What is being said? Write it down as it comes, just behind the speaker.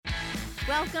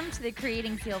Welcome to the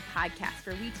Creating Zeal podcast,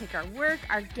 where we take our work,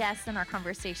 our guests, and our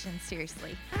conversations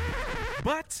seriously.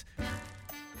 But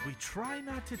we try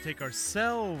not to take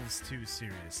ourselves too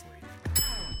seriously.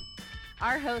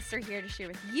 Our hosts are here to share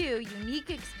with you unique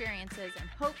experiences, and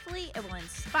hopefully it will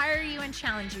inspire you and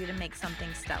challenge you to make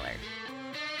something stellar.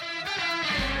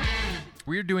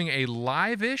 We're doing a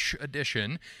live-ish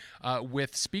edition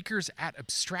with speakers at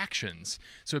Abstractions.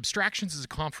 So Abstractions is a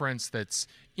conference that's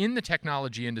in the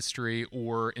technology industry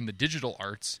or in the digital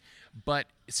arts, but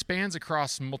it spans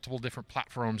across multiple different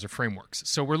platforms or frameworks.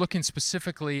 So we're looking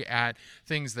specifically at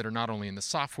things that are not only in the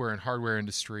software and hardware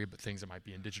industry, but things that might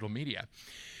be in digital media.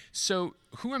 So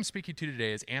who I'm speaking to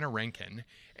today is Anna Rankin,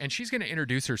 and she's going to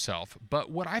introduce herself. But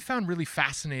what I found really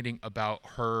fascinating about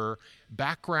her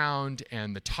background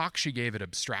and the talk she gave at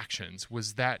Abstractions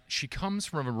was that she comes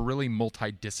from a really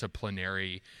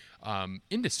multidisciplinary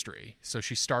industry. So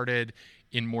she started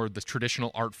in more of the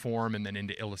traditional art form and then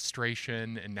into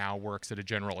illustration, and now works at a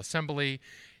General Assembly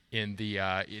in the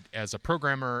as a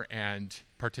programmer and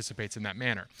participates in that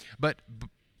manner. But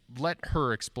let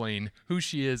her explain who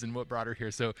she is and what brought her here.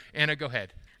 So, Anna, go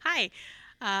ahead. Hi.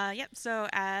 So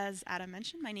as Adam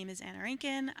mentioned, my name is Anna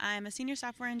Rankin. I'm a senior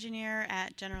software engineer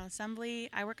at General Assembly.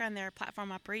 I work on their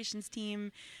platform operations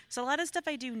team. So a lot of stuff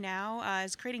I do now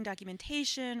is creating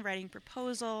documentation, writing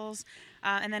proposals,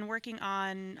 and then working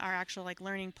on our actual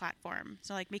learning platform.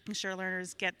 So making sure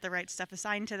learners get the right stuff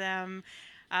assigned to them,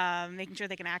 making sure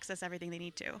they can access everything they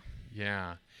need to.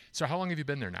 Yeah. So how long have you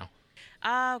been there now?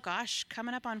 Oh, gosh,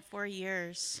 coming up on 4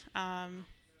 years.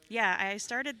 I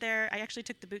started there. I actually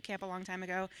took the boot camp a long time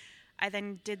ago. I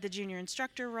then did the junior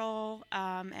instructor role,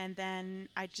 and then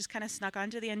I just kind of snuck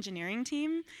onto the engineering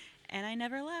team, and I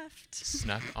never left.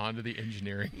 Snuck onto the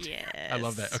engineering team. Yes. I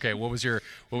love that. Okay,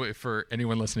 for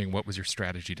anyone listening, what was your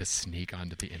strategy to sneak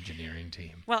onto the engineering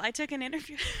team? Well, I took an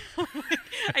interview.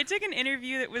 I took an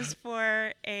interview that was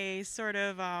for a sort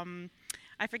of,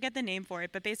 I forget the name for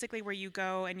it, but basically where you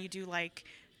go and you do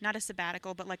not a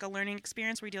sabbatical, but a learning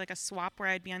experience where you do a swap where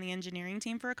I'd be on the engineering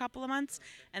team for a couple of months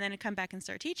and then I'd come back and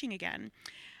start teaching again.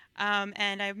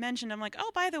 And I mentioned, I'm like,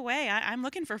 oh, by the way, I'm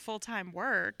looking for full-time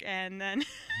work. And then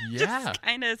just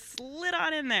kind of slid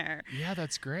on in there. Yeah,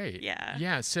 that's great. Yeah.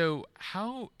 Yeah. So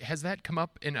how has that come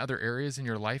up in other areas in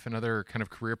your life and other kind of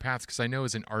career paths? Because I know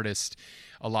as an artist,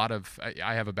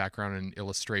 I have a background in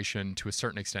illustration to a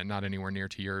certain extent, not anywhere near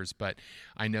to yours, but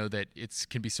I know that it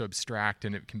can be so abstract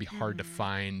and it can be hard to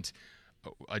find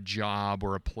a job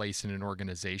or a place in an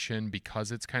organization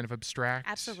because it's kind of abstract.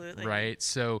 Absolutely. Right?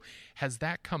 So has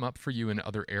that come up for you in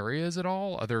other areas at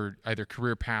all? Other either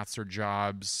career paths or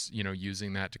jobs,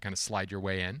 using that to kind of slide your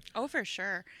way in? Oh, for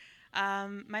sure.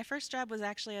 My first job was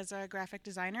actually as a graphic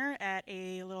designer at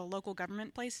a little local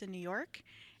government place in New York.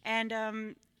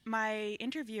 And my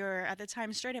interviewer at the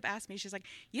time straight up asked me, she's like,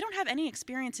 you don't have any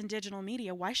experience in digital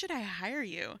media. Why should I hire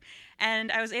you?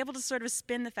 And I was able to sort of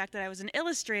spin the fact that I was an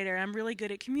illustrator. I'm really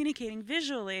good at communicating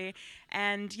visually.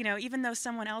 And, even though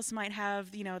someone else might have,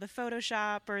 the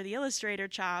Photoshop or the Illustrator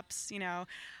chops,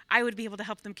 I would be able to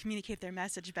help them communicate their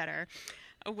message better.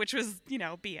 Which was,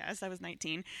 BS. I was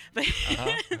 19. But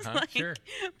Sure.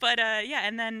 But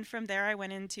and then from there I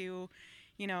went into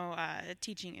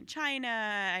teaching in China.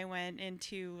 I went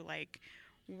into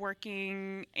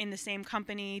working in the same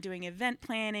company, doing event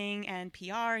planning and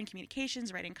PR and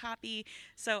communications, writing copy.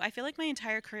 So I feel like my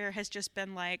entire career has just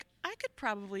been I could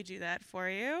probably do that for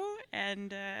you.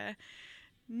 And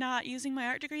not using my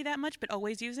art degree that much, but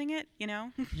always using it,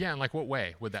 Yeah, and what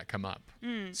way would that come up?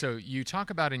 So you talk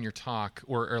about in your talk,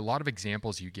 or a lot of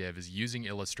examples you give, is using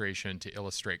illustration to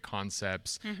illustrate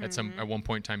concepts. At one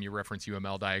point in time, you reference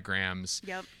UML diagrams.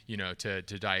 Yep. To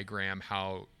diagram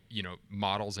how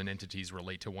models and entities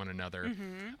relate to one another.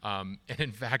 And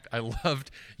in fact, I loved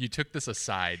you took this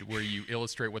aside where you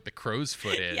illustrate what the crow's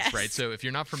foot is, Yes. right? So if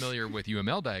you're not familiar with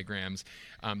UML diagrams,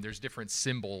 there's different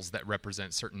symbols that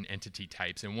represent certain entity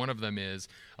types. And one of them is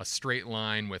a straight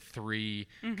line with three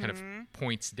kind of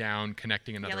points down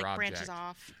connecting another object. Branches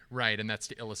off. Right, and that's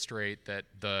to illustrate that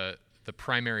the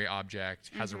primary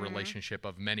object has a relationship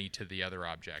of many to the other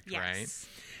object, Yes. right?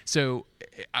 So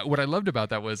what I loved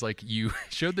about that was you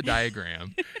showed the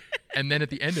diagram and then at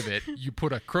the end of it, you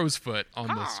put a crow's foot on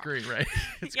the screen, right?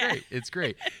 It's great. It's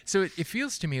great. So it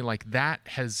feels to me like that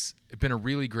has been a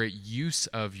really great use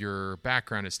of your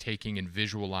background, is taking and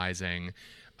visualizing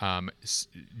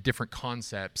different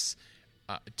concepts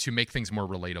to make things more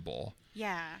relatable.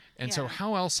 Yeah. And so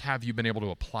how else have you been able to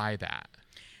apply that?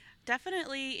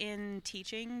 Definitely in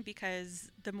teaching, because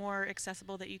the more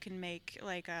accessible that you can make,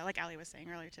 like Ali was saying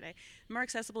earlier today, the more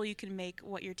accessible you can make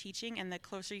what you're teaching and the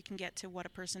closer you can get to what a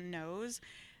person knows,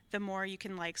 the more you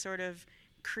can like sort of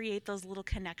create those little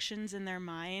connections in their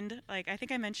mind. Like I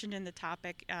think I mentioned in the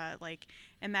topic, like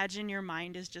imagine your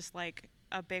mind is just like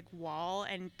a big wall,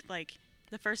 and like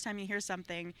the first time you hear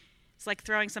something, it's like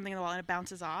throwing something in the wall and it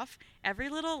bounces off. Every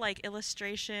little like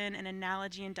illustration and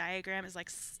analogy and diagram is like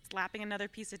slapping another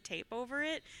piece of tape over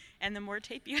it, and the more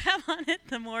tape you have on it,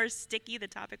 the more sticky the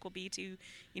topic will be to,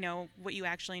 you know, what you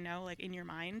actually know, like in your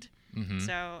mind.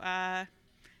 So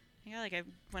yeah, like I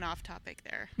went off topic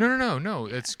there. No.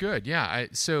 It's good. Yeah.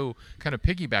 So kind of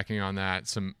piggybacking on that,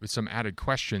 some added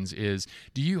questions is,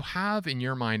 do you have in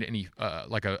your mind any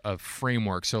like a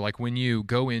framework? So like when you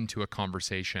go into a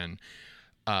conversation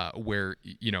where,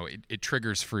 you know, it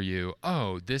triggers for you,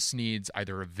 oh, this needs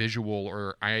either a visual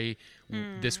or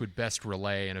this would best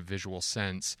relay in a visual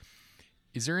sense.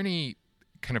 Is there any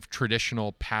kind of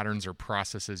traditional patterns or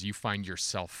processes you find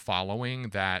yourself following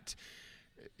that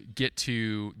get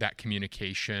to that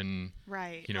communication,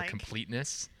 right, you know, like,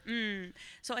 completeness?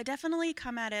 So I definitely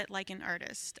come at it like an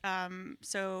artist.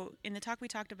 So in the talk we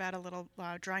talked about a little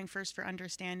drawing first for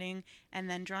understanding and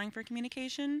then drawing for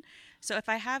communication. So if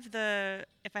I have the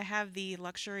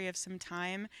luxury of some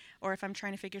time, or if I'm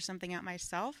trying to figure something out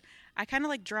myself, I kind of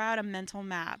like draw out a mental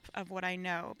map of what I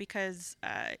know, because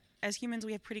as humans,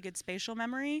 we have pretty good spatial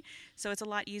memory, so it's a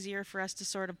lot easier for us to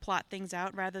sort of plot things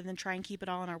out rather than try and keep it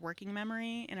all in our working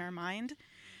memory in our mind.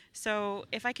 So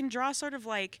if I can draw sort of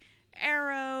like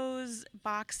arrows,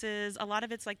 boxes, a lot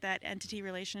of it's like that entity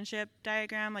relationship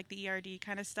diagram, like the ERD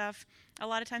kind of stuff. A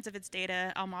lot of times if it's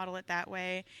data, I'll model it that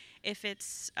way. If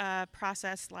it's a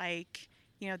process like,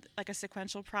 you know, like a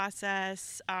sequential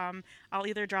process, I'll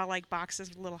either draw like boxes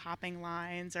with little hopping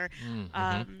lines, or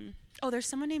there's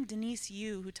someone named Denise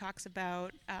Yu who talks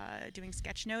about doing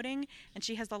sketchnoting, and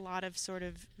she has a lot of sort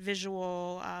of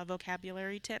visual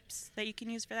vocabulary tips that you can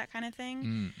use for that kind of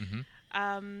thing.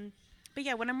 But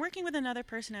yeah, when I'm working with another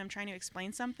person and I'm trying to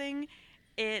explain something,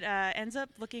 it ends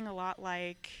up looking a lot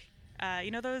like,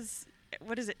 you know, those,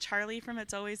 what is it, Charlie from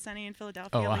It's Always Sunny in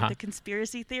Philadelphia, like the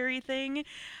conspiracy theory thing.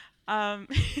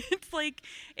 It's like,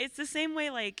 it's the same way,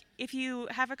 like if you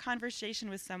have a conversation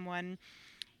with someone,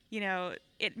 you know,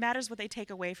 it matters what they take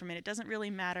away from it. It doesn't really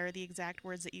matter the exact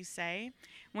words that you say.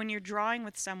 When you're drawing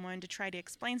with someone to try to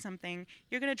explain something,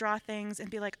 you're going to draw things and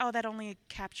be like, oh, that only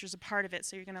captures a part of it.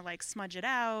 So you're going to like smudge it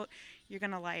out. You're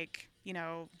going to like, you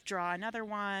know, draw another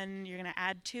one. You're going to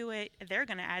add to it. They're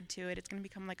going to add to it. It's going to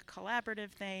become like a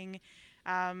collaborative thing.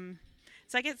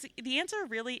 So I guess the answer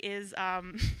really is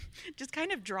just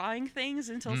kind of drawing things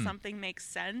until something makes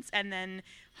sense, and then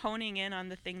honing in on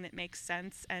the thing that makes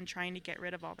sense and trying to get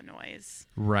rid of all the noise.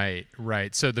 Right.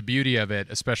 So the beauty of it,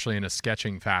 especially in a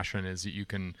sketching fashion, is that you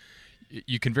can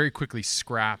very quickly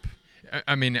scrap.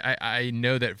 I mean, I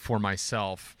know that for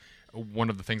myself, one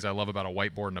of the things I love about a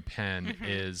whiteboard and a pen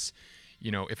is, you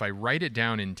know, if I write it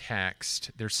down in text,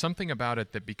 there's something about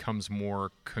it that becomes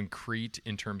more concrete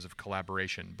in terms of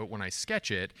collaboration. But when I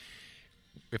sketch it,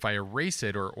 if I erase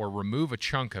it or remove a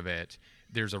chunk of it,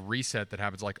 there's a reset that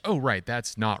happens, like, oh, right,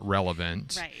 that's not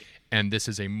relevant. Right. And this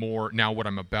is now what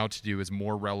I'm about to do is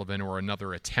more relevant, or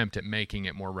another attempt at making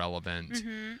it more relevant,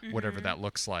 whatever that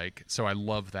looks like. So I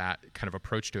love that kind of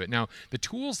approach to it. Now, the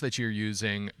tools that you're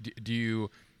using, do you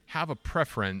have a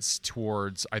preference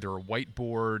towards either a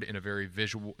whiteboard in a very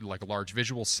visual, like a large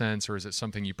visual sense, or is it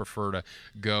something you prefer to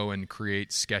go and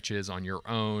create sketches on your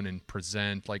own and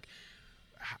present? Like,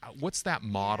 what's that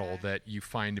model that you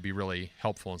find to be really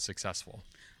helpful and successful?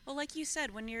 Well, like you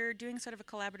said, when you're doing sort of a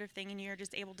collaborative thing and you're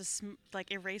just able to like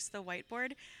erase the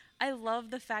whiteboard, I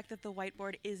love the fact that the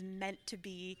whiteboard is meant to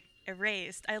be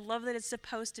erased. I love that it's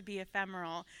supposed to be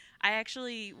ephemeral. I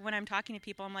actually, when I'm talking to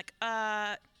people, I'm like,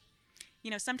 you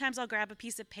know, sometimes I'll grab a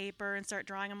piece of paper and start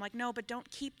drawing. I'm like, no, but don't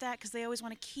keep that, because they always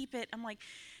want to keep it. I'm like,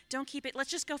 don't keep it. Let's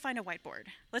just go find a whiteboard.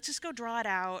 Let's just go draw it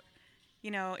out.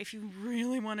 You know, if you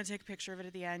really want to take a picture of it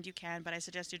at the end, you can, but I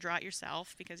suggest you draw it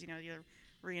yourself, because, you know, you're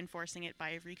reinforcing it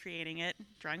by recreating it,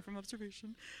 drawing from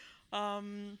observation.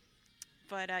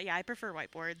 But yeah, I prefer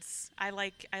whiteboards. I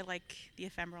like the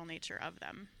ephemeral nature of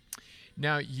them.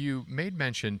 Now, you made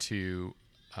mention to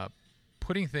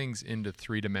putting things into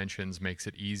 3 dimensions makes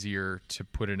it easier to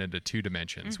put it into 2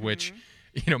 dimensions, which,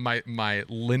 you know, my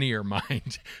linear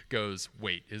mind goes,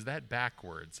 wait, is that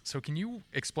backwards? So can you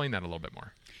explain that a little bit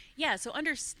more? Yeah, so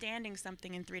understanding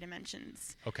something in 3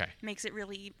 dimensions makes it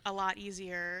really a lot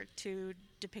easier to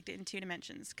depict it in 2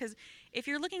 dimensions. Because if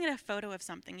you're looking at a photo of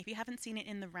something, if you haven't seen it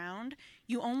in the round,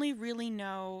 you only really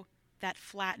know that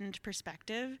flattened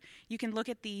perspective. You can look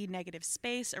at the negative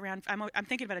space around. I'm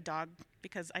thinking about a dog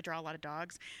because I draw a lot of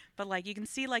dogs, but like you can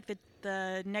see like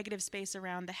the negative space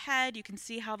around the head. You can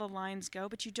see how the lines go,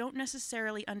 but you don't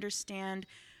necessarily understand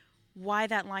why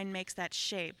that line makes that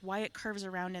shape, why it curves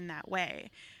around in that way.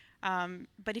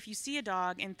 But if you see a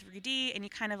dog in 3D and you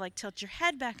kind of like tilt your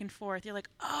head back and forth, you're like,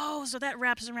 oh, so that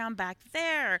wraps around back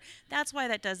there. That's why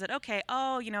that does it. Okay.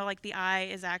 Oh, like the eye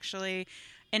is actually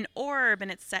an orb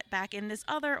and it's set back in this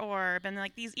other orb. And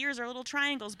like these ears are little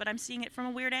triangles, but I'm seeing it from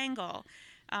a weird angle.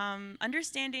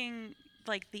 Understanding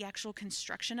like the actual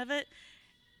construction of it,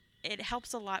 it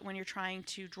helps a lot when you're trying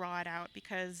to draw it out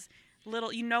because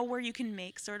where you can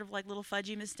make sort of like little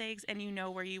fudgy mistakes and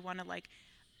where you want to like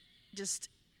just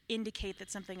indicate that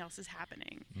something else is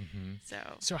happening. Mm-hmm.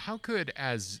 So how could,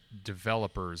 as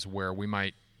developers, where we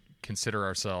might consider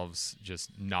ourselves just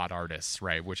not artists,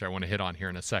 right, which I want to hit on here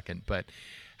in a second, but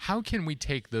how can we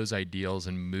take those ideals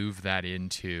and move that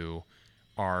into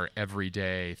our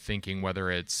everyday thinking, whether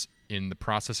it's in the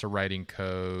process of writing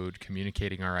code,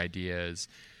 communicating our ideas?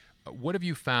 What have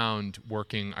you found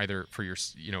working either for your,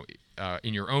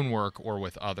 in your own work or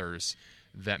with others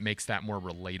that makes that more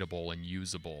relatable and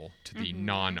usable to the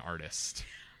non-artist?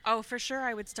 Oh, for sure.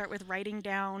 I would start with writing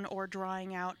down or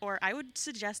drawing out, or I would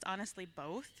suggest, honestly,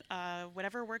 both.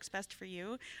 Whatever works best for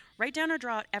you. Write down or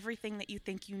draw out everything that you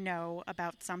think you know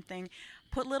about something.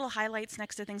 Put little highlights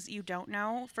next to things that you don't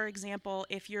know. For example,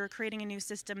 if you're creating a new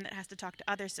system that has to talk to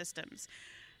other systems,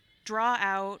 draw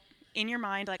out in your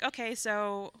mind, like, okay,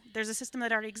 so there's a system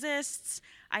that already exists.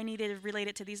 I need to relate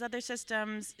it to these other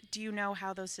systems. Do you know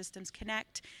how those systems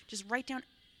connect? Just write down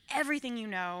everything you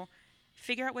know.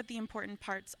 Figure out what the important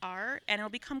parts are, and it'll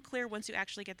become clear once you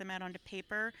actually get them out onto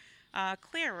paper.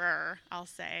 Clearer, I'll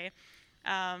say.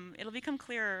 It'll become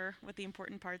clearer what the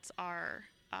important parts are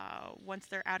once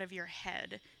they're out of your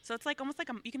head. So it's like almost like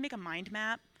you can make a mind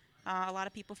map. A lot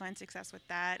of people find success with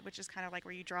that, which is kind of like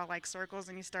where you draw like circles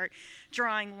and you start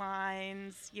drawing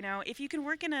lines. If you can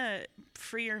work in a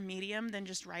freer medium than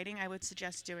just writing, I would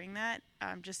suggest doing that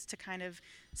just to kind of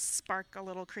spark a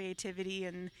little creativity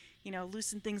and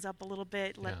loosen things up a little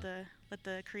bit. Let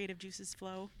the creative juices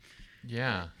flow.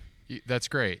 Yeah, that's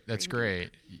great. That's great.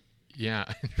 Yeah,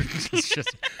 it's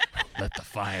just let the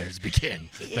fires begin.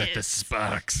 Yes. Let the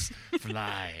sparks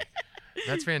fly.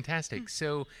 That's fantastic.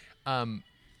 So.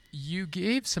 You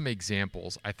gave some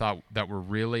examples I thought that were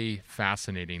really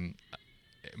fascinating.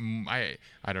 I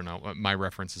don't know, my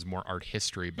reference is more art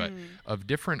history, but of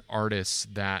different artists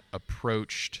that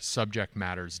approached subject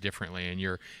matters differently.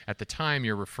 And at the time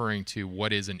you're referring to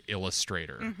what is an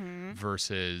illustrator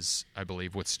versus, I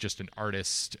believe, what's just an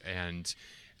artist. And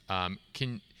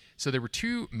so there were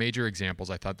two major examples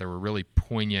I thought that were really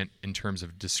poignant in terms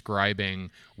of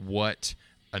describing what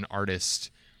an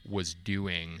artist was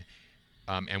doing.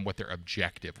 And what their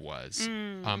objective was.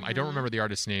 I don't remember the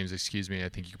artist's names, excuse me. I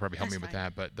think you could probably help me with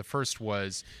that. But the first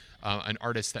was an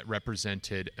artist that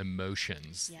represented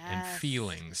emotions and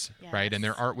feelings, right? And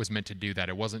their art was meant to do that.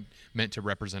 It wasn't meant to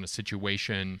represent a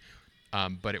situation,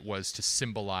 but it was to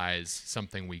symbolize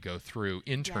something we go through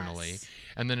internally.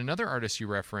 And then another artist you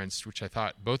referenced, which I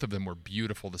thought both of them were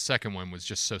beautiful. The second one was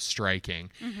just so striking,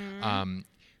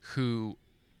 who...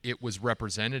 it was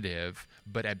representative,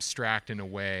 but abstract in a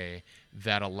way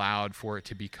that allowed for it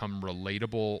to become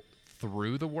relatable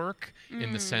through the work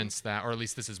in the sense that, or at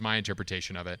least this is my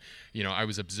interpretation of it, I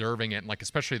was observing it, and like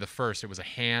especially the first, it was a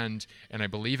hand, and I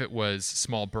believe it was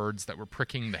small birds that were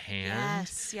pricking the hand.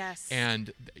 Yes.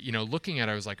 And, looking at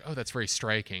it, I was like, oh, that's very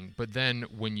striking. But then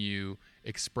when you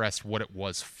expressed what it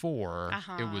was for,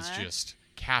 it was just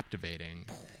captivating.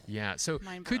 Yeah. So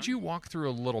could you walk through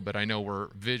a little bit? I know we're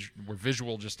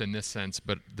visual just in this sense,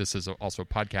 but this is also a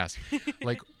podcast.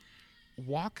 Like,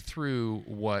 walk through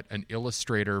what an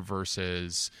illustrator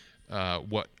versus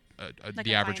what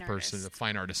the average person, a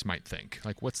fine artist, might think.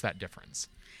 Like, what's that difference?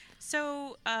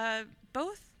 So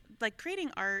both, like,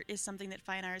 creating art is something that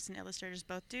fine artists and illustrators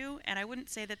both do, and I wouldn't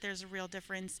say that there's a real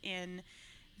difference in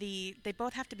they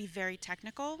both have to be very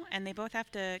technical, and they both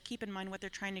have to keep in mind what they're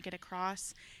trying to get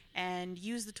across and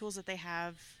use the tools that they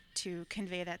have to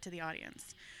convey that to the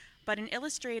audience. But an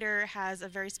illustrator has a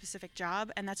very specific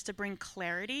job, and that's to bring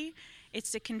clarity. It's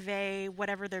to convey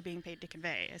whatever they're being paid to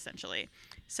convey, essentially.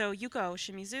 So Yuko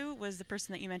Shimizu was the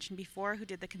person that you mentioned before who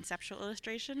did the conceptual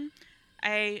illustration.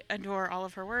 I adore all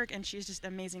of her work, and she's just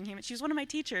an amazing human. She was one of my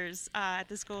teachers at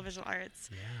the School of Visual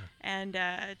Arts. Yeah. And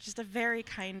just a very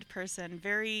kind person,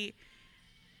 very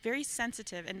very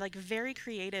sensitive and like very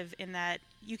creative in that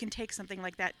you can take something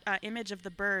like that image of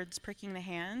the birds pricking the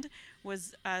hand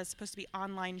was supposed to be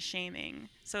online shaming.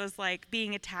 So it was like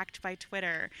being attacked by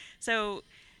Twitter. So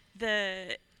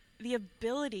the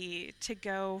ability to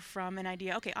go from an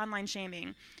idea, okay, online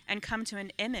shaming, and come to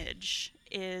an image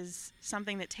is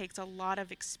something that takes a lot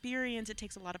of experience, it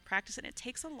takes a lot of practice, and it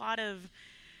takes a lot of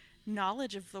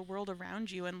knowledge of the world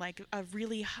around you and like a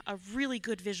really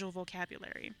good visual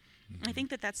vocabulary. Mm-hmm. I think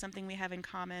that that's something we have in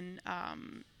common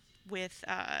with,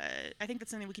 I think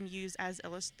that's something we can use as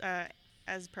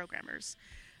programmers.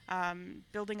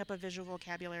 Building up a visual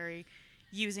vocabulary,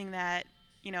 using that.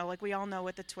 You know, like we all know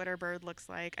what the Twitter bird looks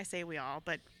like. I say we all,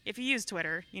 but if you use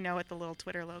Twitter, you know what the little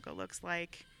Twitter logo looks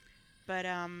like. But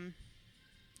I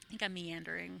think I'm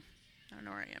meandering. I don't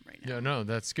know where I am right now. No,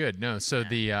 that's good. No, so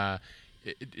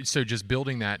so just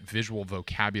building that visual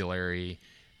vocabulary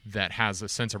that has a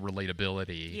sense of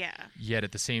relatability, yet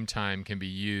at the same time can be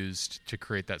used to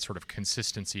create that sort of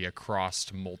consistency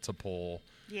across multiple,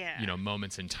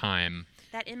 moments in time.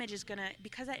 That image is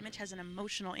because that image has an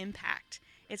emotional impact,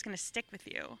 it's going to stick with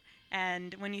you.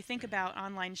 And when you think about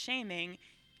online shaming,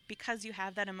 because you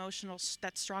have that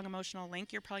strong emotional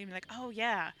link, you're probably going to be like, oh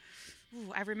yeah,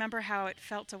 ooh, I remember how it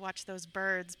felt to watch those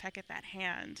birds peck at that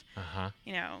hand.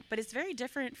 You know, but it's very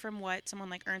different from what someone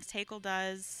like Ernst Haeckel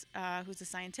does, who's a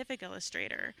scientific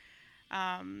illustrator.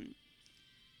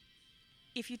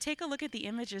 If you take a look at the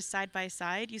images side by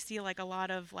side, you see like a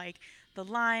lot of like the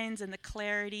lines and the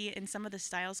clarity, and some of the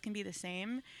styles can be the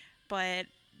same, but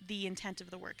the intent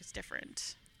of the work is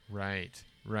different. Right.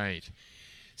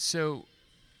 So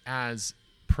as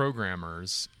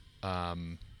programmers,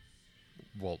 well,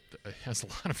 as a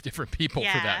lot of different people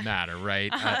for that matter,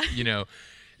 right?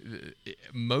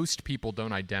 Most people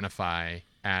don't identify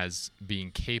as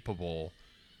being capable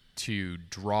to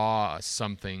draw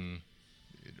something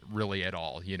really at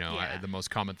all. The most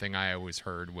common thing I always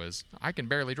heard was, I can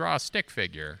barely draw a stick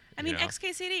figure. I mean,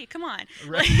 XKCD, come on.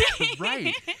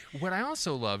 Right. What I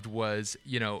also loved was,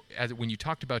 when you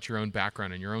talked about your own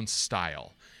background and your own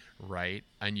style, right?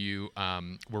 And you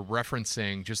were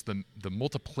referencing just the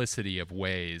multiplicity of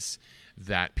ways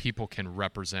that people can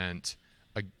represent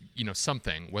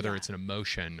something, whether it's an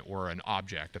emotion or an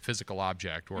object, a physical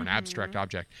object or an abstract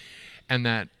object, and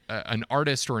that an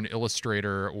artist or an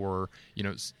illustrator or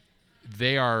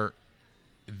they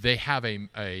have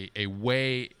a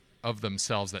way of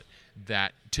themselves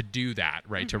that to do that,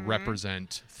 right? To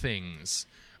represent things,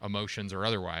 emotions or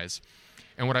otherwise.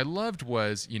 And what I loved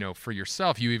was, for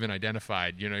yourself, you even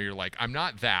identified, you're like, I'm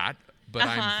not that, but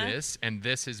I'm this, and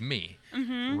this is me,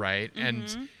 right?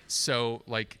 And so,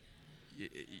 like,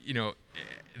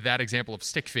 that example of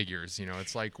stick figures,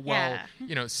 it's like, well,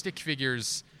 stick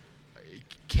figures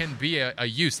can be a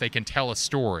use. They can tell a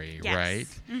story, right?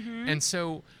 And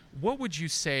so what would you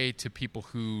say to people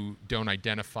who don't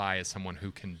identify as someone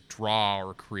who can draw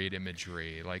or create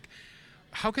imagery? Like,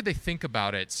 how could they think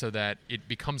about it so that it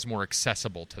becomes more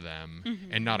accessible to them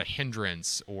and not a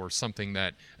hindrance or something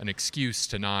that an excuse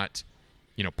to not,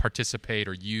 participate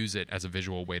or use it as a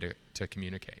visual way to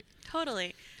communicate?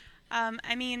 Totally.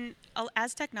 I mean,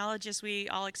 as technologists, we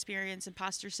all experience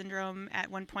imposter syndrome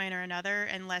at one point or another,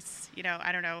 unless,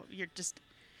 I don't know, you're just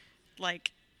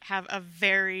like have a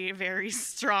very, very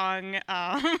strong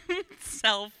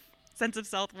sense of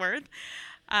self-worth.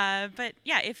 But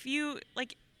yeah, if you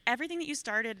like everything that you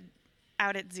started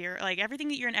out at zero, like everything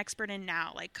that you're an expert in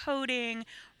now, like coding,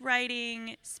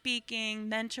 writing, speaking,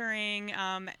 mentoring,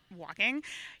 walking,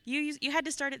 you had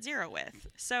to start at zero with.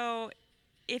 So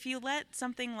if you let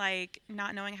something like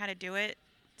not knowing how to do it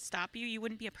stop you, you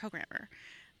wouldn't be a programmer.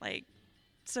 Like,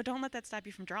 so don't let that stop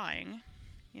you from drawing.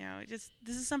 This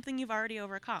is something you've already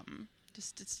overcome.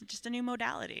 It's just a new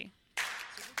modality.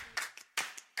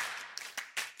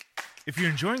 If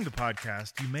you're enjoying the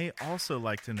podcast, you may also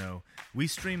like to know we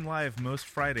stream live most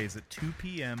Fridays at 2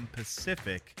 p.m.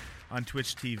 Pacific on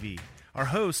Twitch TV. Our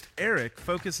host, Eric,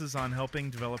 focuses on helping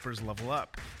developers level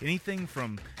up. Anything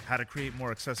from how to create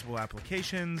more accessible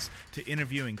applications to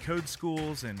interviewing code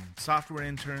schools and software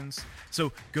interns.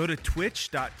 So go to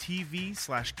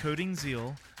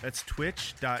twitch.tv/codingzeal. That's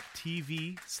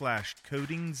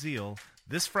twitch.tv/codingzeal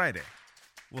this Friday.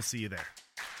 We'll see you there.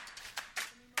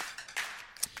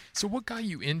 So what got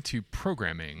you into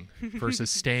programming versus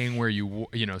staying where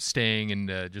staying in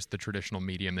just the traditional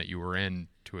medium that you were in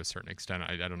to a certain extent?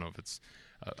 I don't know if it's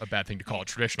a bad thing to call it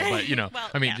traditional, but, well,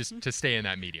 just to stay in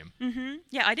that medium.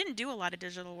 Yeah, I didn't do a lot of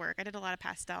digital work. I did a lot of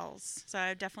pastels, so I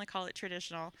would definitely call it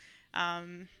traditional.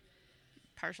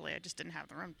 partially I just didn't have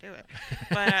the room to do it.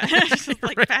 But just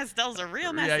like pastels are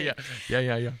real messy.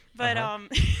 Yeah. But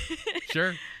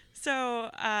Sure. So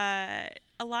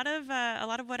a lot of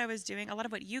what I was doing, a lot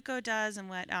of what Yuko does, and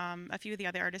what a few of the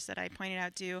other artists that I pointed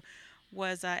out do,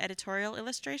 was editorial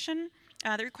illustration.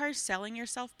 That requires selling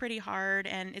yourself pretty hard,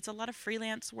 and it's a lot of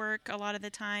freelance work a lot of the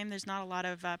time. There's not a lot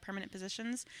of permanent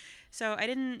positions, so I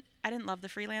didn't love the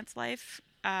freelance life.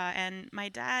 And my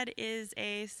dad was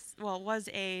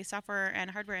a software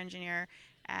and hardware engineer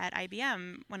at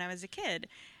IBM when I was a kid,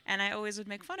 and I always would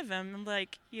make fun of him and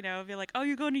be like, oh,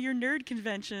 you're going to your nerd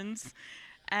conventions.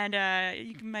 And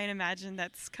you might imagine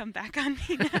that's come back on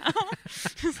me now.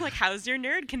 It's like, how's your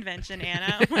nerd convention,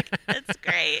 Anna? I'm like, it's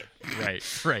great.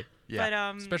 Right. Yeah.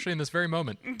 But, especially in this very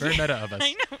moment. Very meta of us.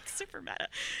 I know, it's super meta.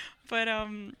 But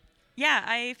yeah,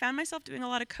 I found myself doing a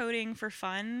lot of coding for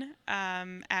fun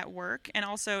at work, and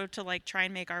also to try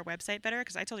and make our website better,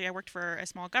 because I told you I worked for a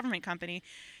small government company.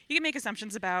 You can make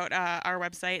assumptions about our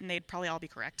website, and they'd probably all be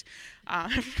correct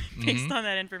based on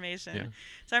that information. Yeah.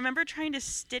 So I remember trying to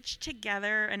stitch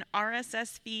together an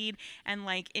RSS feed and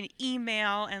an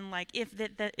email and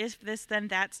if this then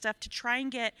that stuff to try and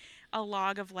get a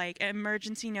log of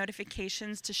emergency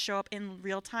notifications to show up in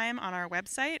real time on our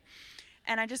website.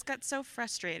 And I just got so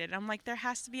frustrated. I'm like, there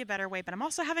has to be a better way, but I'm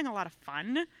also having a lot of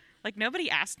fun.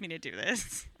 Nobody asked me to do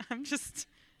this. I'm just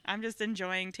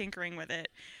enjoying tinkering with it.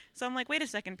 So I'm like, wait a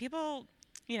second, people,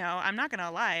 I'm not going to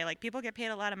lie. People get paid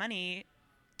a lot of money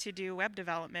to do web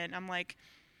development. I'm like,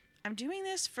 I'm doing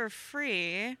this for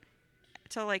free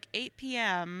till 8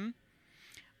 p.m.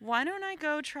 Why don't I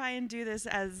go try and do this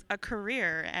as a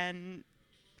career? And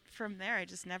from there, I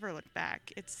just never looked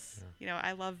back. It's,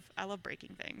 I love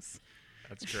breaking things.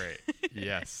 That's great.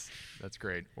 Yes, that's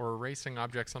great. Or erasing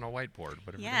objects on a whiteboard,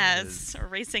 whatever. Yes,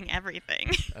 erasing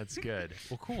everything. That's good.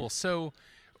 Well, cool. So,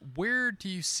 where do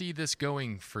you see this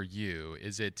going for you?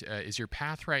 Is your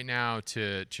path right now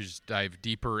to just dive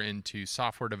deeper into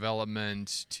software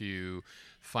development, to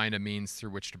find a means through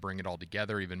which to bring it all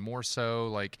together even more so?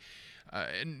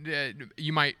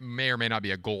 You may or may not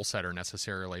be a goal setter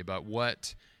necessarily, but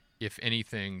what, if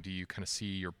anything, do you kind of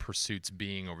see your pursuits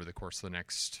being over the course of the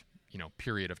next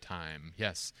period of time?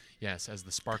 Yes, as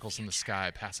the sparkles in the sky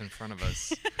pass in front of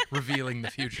us, revealing the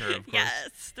future, of course.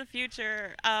 Yes, the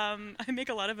future. I make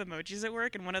a lot of emojis at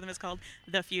work, and one of them is called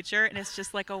The Future, and it's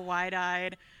just a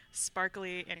wide-eyed,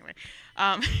 sparkly, anyway.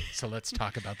 So let's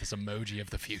talk about this emoji of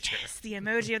the future. Yes, the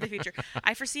emoji of the future.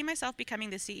 I foresee myself becoming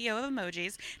the CEO of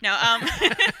emojis. No,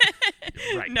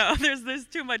 right. No, there's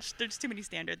too many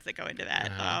standards that go into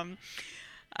that.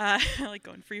 I like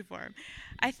going freeform.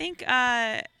 I think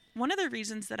one of the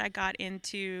reasons that I got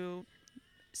into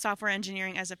software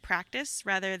engineering as a practice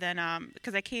rather than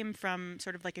because I came from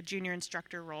sort of a junior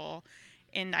instructor role,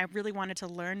 and I really wanted to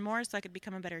learn more so I could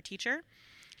become a better teacher.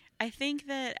 I think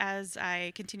that as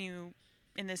I continue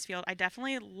in this field, I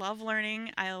definitely love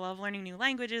learning. I love learning new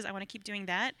languages. I want to keep doing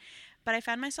that. But I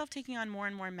found myself taking on more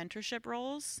and more mentorship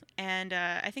roles, and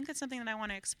I think that's something that I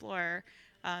want to explore.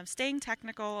 Staying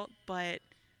technical, but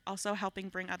also helping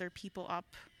bring other people up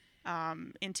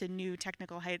into new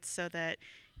technical heights so that,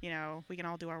 we can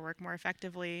all do our work more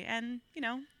effectively and,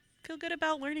 feel good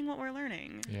about learning what we're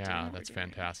learning. Yeah, that's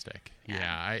fantastic.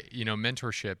 Yeah,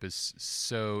 mentorship is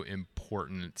so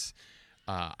important.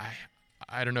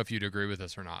 I don't know if you'd agree with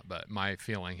this or not, but my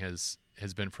feeling has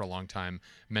been for a long time,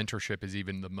 mentorship is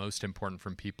even the most important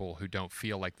from people who don't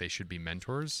feel like they should be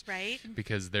mentors. Right.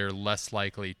 Because they're less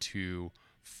likely to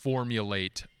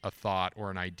formulate a thought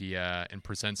or an idea and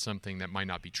present something that might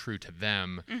not be true to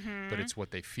them, but it's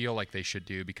what they feel like they should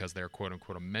do because they're quote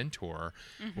unquote a mentor.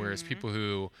 Whereas people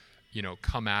who,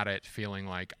 come at it feeling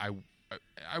like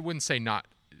I wouldn't say not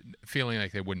feeling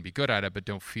like they wouldn't be good at it, but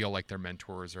don't feel like their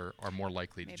mentors are more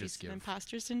likely to just give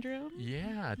imposter syndrome.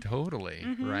 Yeah, totally.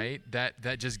 Right.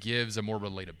 That just gives a more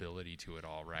relatability to it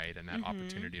all, right? And that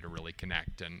opportunity to really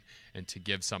connect and to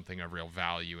give something of real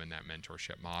value in that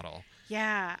mentorship model.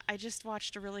 Yeah, I just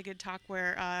watched a really good talk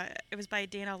where it was by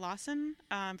Dana Lawson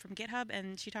from GitHub,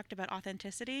 and she talked about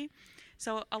authenticity.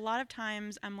 So a lot of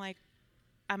times I'm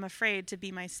afraid to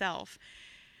be myself.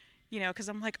 Because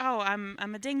I'm like, oh, I'm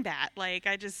a dingbat.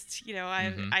 I just,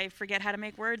 I forget how to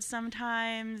make words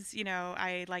sometimes.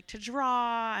 I like to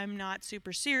draw. I'm not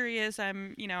super serious. I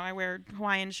wear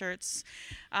Hawaiian shirts.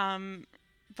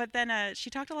 But then she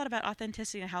talked a lot about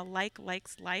authenticity and how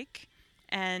likes like.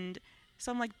 And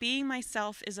so I'm like, being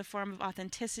myself is a form of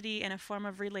authenticity and a form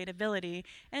of relatability,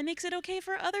 and it makes it okay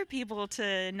for other people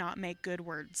to not make good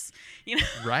words.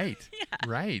 Right. Yeah.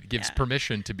 Right. Gives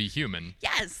permission to be human.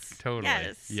 Yes. Totally.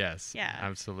 Yes. Yeah.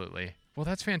 Absolutely. Well,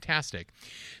 that's fantastic.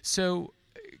 So,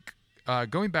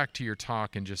 going back to your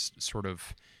talk and just sort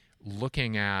of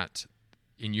looking at,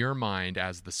 in your mind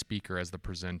as the speaker, as the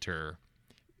presenter,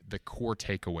 the core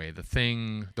takeaway,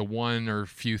 the one or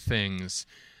few things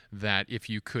that if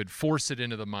you could force it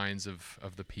into the minds of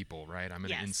the people, right? I'm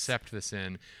going to incept this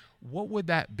in. What would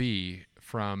that be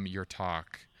from your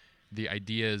talk? The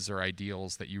ideas or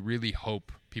ideals that you really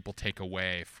hope people take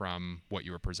away from what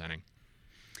you were presenting?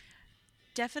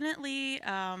 Definitely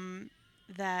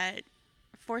that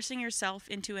forcing yourself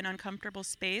into an uncomfortable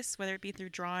space, whether it be through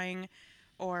drawing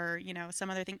or, some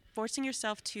other thing, forcing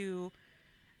yourself to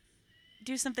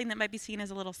do something that might be seen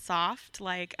as a little soft,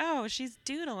 like, oh, she's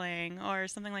doodling or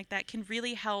something like that, can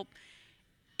really help.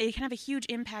 It can have a huge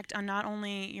impact on not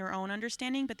only your own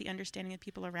understanding, but the understanding of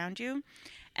people around you.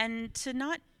 And to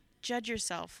not judge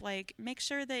yourself, like, make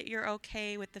sure that you're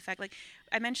okay with the fact, like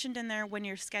I mentioned in there, when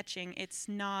you're sketching, it's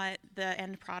not the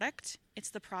end product, it's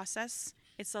the process,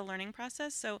 it's the learning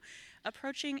process. So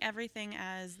approaching everything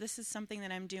as, this is something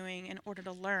that I'm doing in order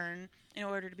to learn, in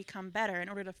order to become better, in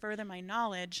order to further my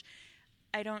knowledge.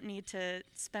 I don't need to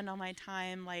spend all my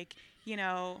time I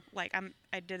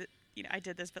did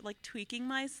this, but like tweaking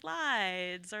my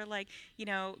slides or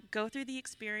go through the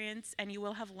experience, and you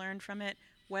will have learned from it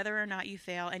whether or not you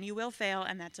fail, and you will fail,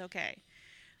 and that's okay.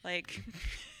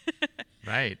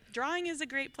 Right. Drawing is a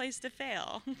great place to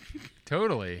fail.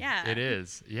 Totally. Yeah. It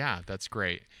is. Yeah, that's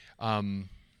great. Well,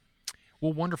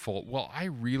 wonderful. Well, I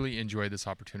really enjoyed this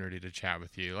opportunity to chat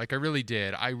with you. I really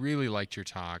did. I really liked your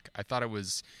talk. I thought it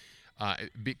was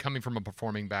coming from a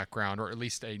performing background, or at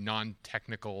least a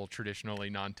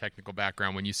traditionally non-technical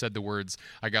background, when you said the words,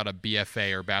 I got a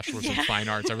BFA or Bachelor's of Fine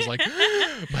Arts, I was like,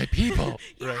 my people.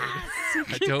 Yes.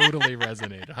 Right? I totally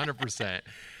resonate, 100%.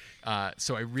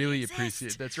 So I really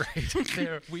appreciate, that's right.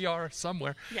 There we are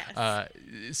somewhere. Yes.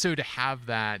 So to have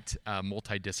that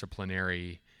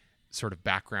multidisciplinary sort of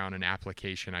background and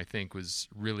application, I think was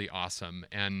really awesome.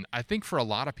 And I think for a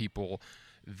lot of people,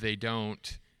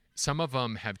 some of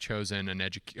them have chosen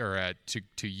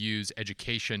to use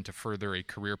education to further a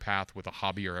career path with a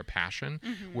hobby or a passion,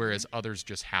 whereas others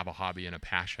just have a hobby and a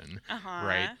passion,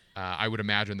 right? I would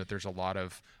imagine that there's a lot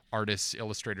of artists,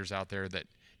 illustrators out there that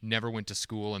never went to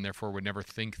school and therefore would never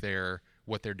think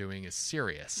what they're doing is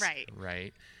serious,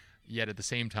 right? Yet at the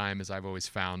same time, as I've always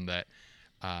found that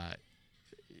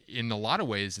in a lot of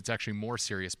ways, it's actually more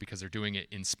serious because they're doing it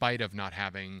in spite of not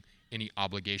having any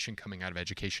obligation coming out of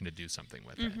education to do something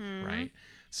with it, right?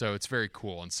 So it's very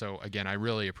cool. And so, again, I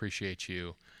really appreciate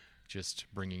you just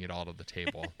bringing it all to the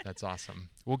table. That's awesome.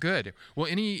 Well, good. Well,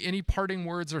 any parting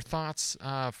words or thoughts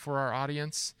for our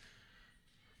audience?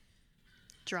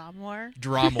 Draw more.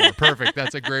 Draw more. Perfect.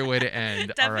 That's a great way to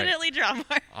end. Definitely draw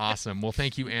more. Awesome. Well,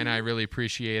 thank you, Anna. I really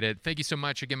appreciate it. Thank you so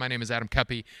much. Again, my name is Adam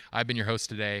Cuppy. I've been your host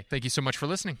today. Thank you so much for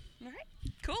listening. All right.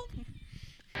 Cool.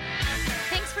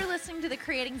 Thanks for listening to the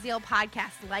Creating Zeal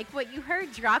podcast. Like what you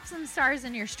heard, drop some stars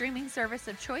in your streaming service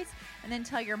of choice, and then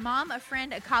tell your mom, a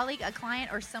friend, a colleague, a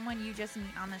client, or someone you just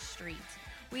meet on the street.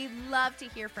 We'd love to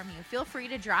hear from you. Feel free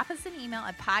to drop us an email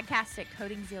at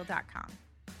podcast@codingzeal.com.